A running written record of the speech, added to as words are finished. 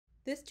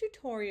This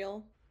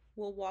tutorial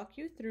will walk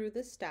you through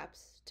the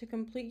steps to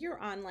complete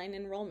your online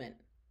enrollment.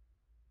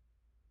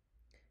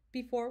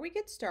 Before we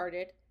get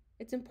started,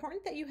 it's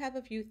important that you have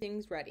a few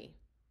things ready.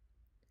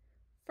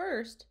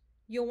 First,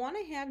 you'll want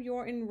to have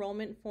your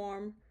enrollment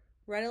form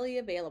readily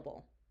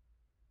available.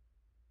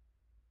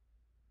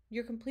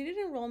 Your completed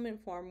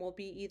enrollment form will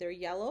be either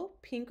yellow,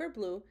 pink, or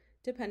blue,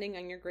 depending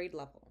on your grade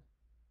level.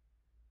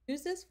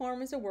 Use this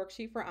form as a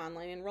worksheet for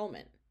online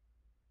enrollment.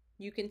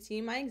 You can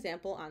see my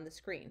example on the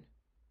screen.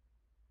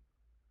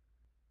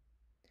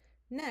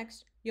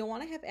 Next, you'll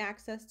want to have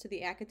access to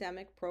the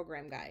academic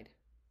program guide.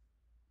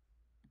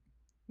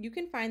 You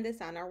can find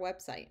this on our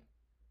website.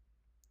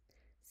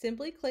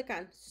 Simply click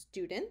on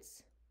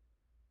Students,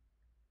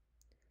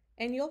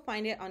 and you'll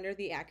find it under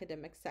the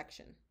Academic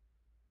section.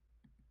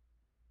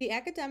 The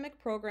Academic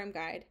Program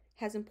Guide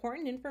has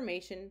important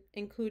information,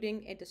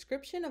 including a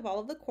description of all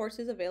of the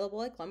courses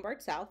available at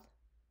Glenbard South,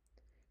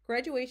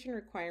 graduation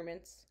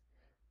requirements,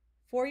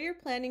 four-year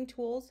planning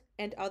tools,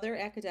 and other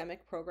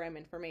academic program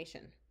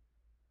information.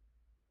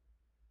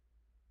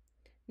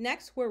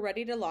 Next, we're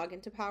ready to log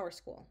into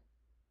PowerSchool.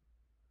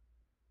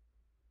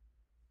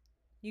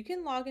 You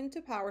can log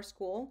into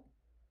PowerSchool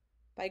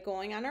by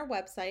going on our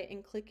website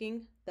and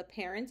clicking the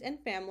Parents and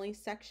Families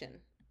section.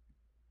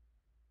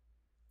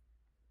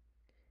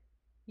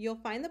 You'll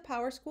find the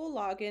PowerSchool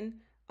login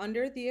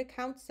under the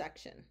Accounts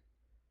section.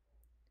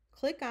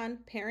 Click on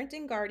Parent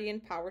and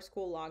Guardian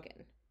PowerSchool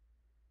Login.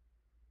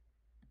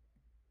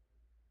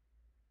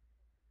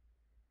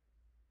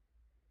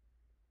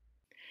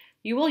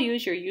 You will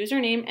use your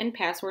username and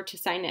password to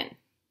sign in.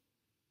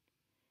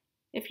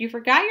 If you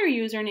forgot your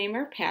username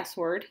or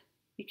password,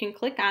 you can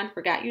click on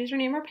Forgot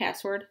Username or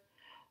Password,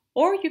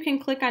 or you can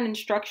click on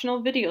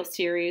Instructional Video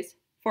Series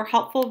for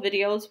helpful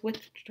videos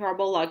with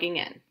trouble logging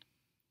in.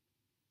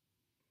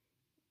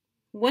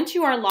 Once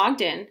you are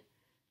logged in,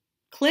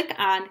 click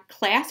on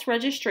Class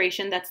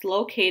Registration that's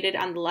located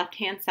on the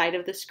left-hand side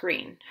of the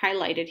screen,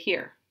 highlighted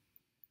here.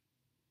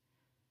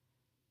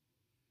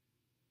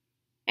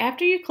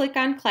 After you click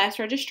on Class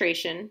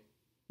Registration,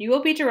 you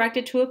will be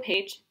directed to a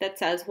page that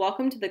says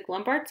Welcome to the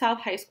Glenbard South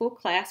High School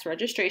Class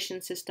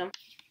Registration System.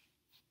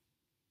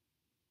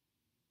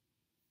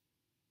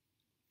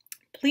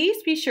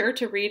 Please be sure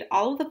to read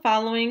all of the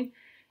following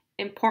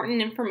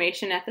important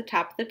information at the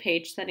top of the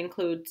page that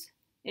includes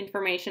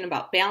information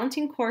about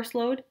balancing course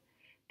load,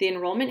 the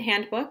enrollment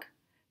handbook,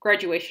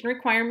 graduation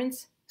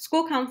requirements,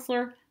 school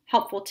counselor,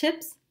 helpful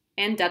tips,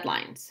 and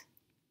deadlines.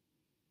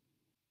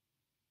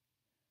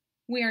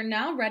 We are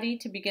now ready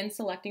to begin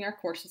selecting our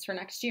courses for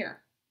next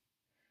year.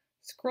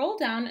 Scroll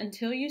down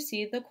until you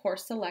see the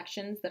course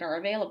selections that are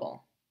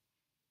available.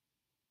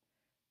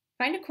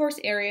 Find a course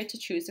area to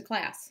choose a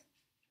class.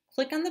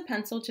 Click on the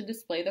pencil to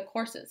display the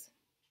courses.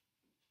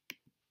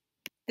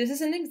 This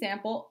is an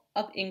example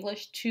of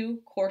English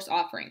 2 course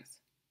offerings.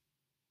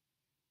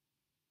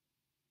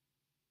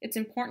 It's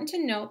important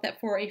to note that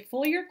for a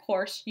full year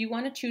course, you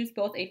want to choose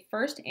both a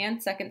first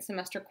and second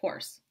semester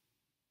course.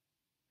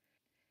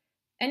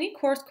 Any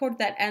course code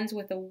that ends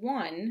with a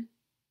 1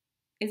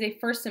 is a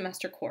first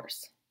semester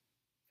course.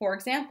 For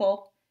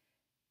example,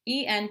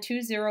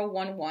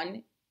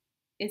 EN2011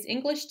 is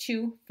English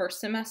 2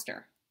 first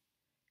semester.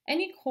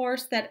 Any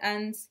course that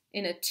ends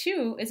in a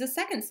 2 is a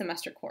second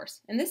semester course.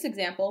 In this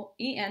example,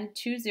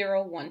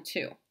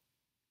 EN2012.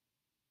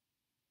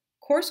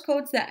 Course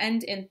codes that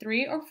end in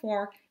 3 or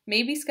 4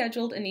 may be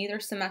scheduled in either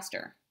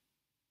semester.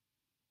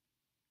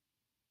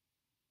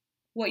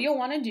 What you'll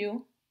want to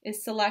do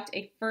is select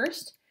a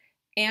first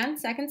and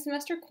second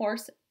semester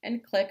course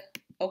and click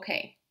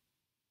OK.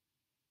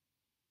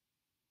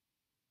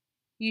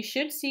 You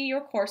should see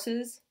your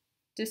courses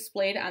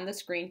displayed on the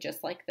screen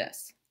just like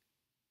this.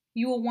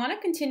 You will want to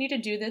continue to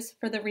do this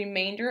for the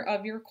remainder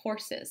of your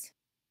courses.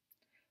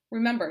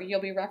 Remember,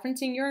 you'll be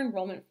referencing your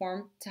enrollment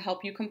form to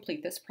help you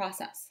complete this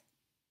process.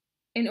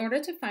 In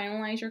order to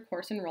finalize your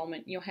course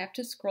enrollment, you'll have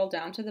to scroll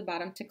down to the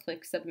bottom to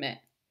click Submit.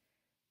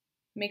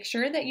 Make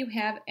sure that you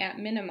have at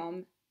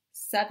minimum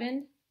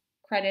 7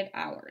 credit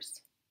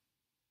hours.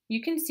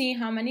 You can see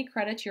how many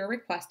credits you're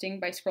requesting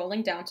by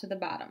scrolling down to the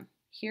bottom.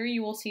 Here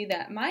you will see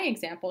that my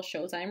example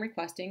shows I am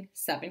requesting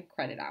 7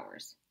 credit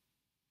hours.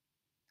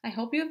 I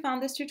hope you have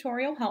found this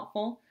tutorial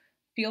helpful.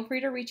 Feel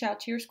free to reach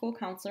out to your school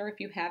counselor if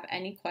you have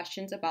any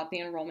questions about the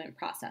enrollment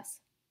process.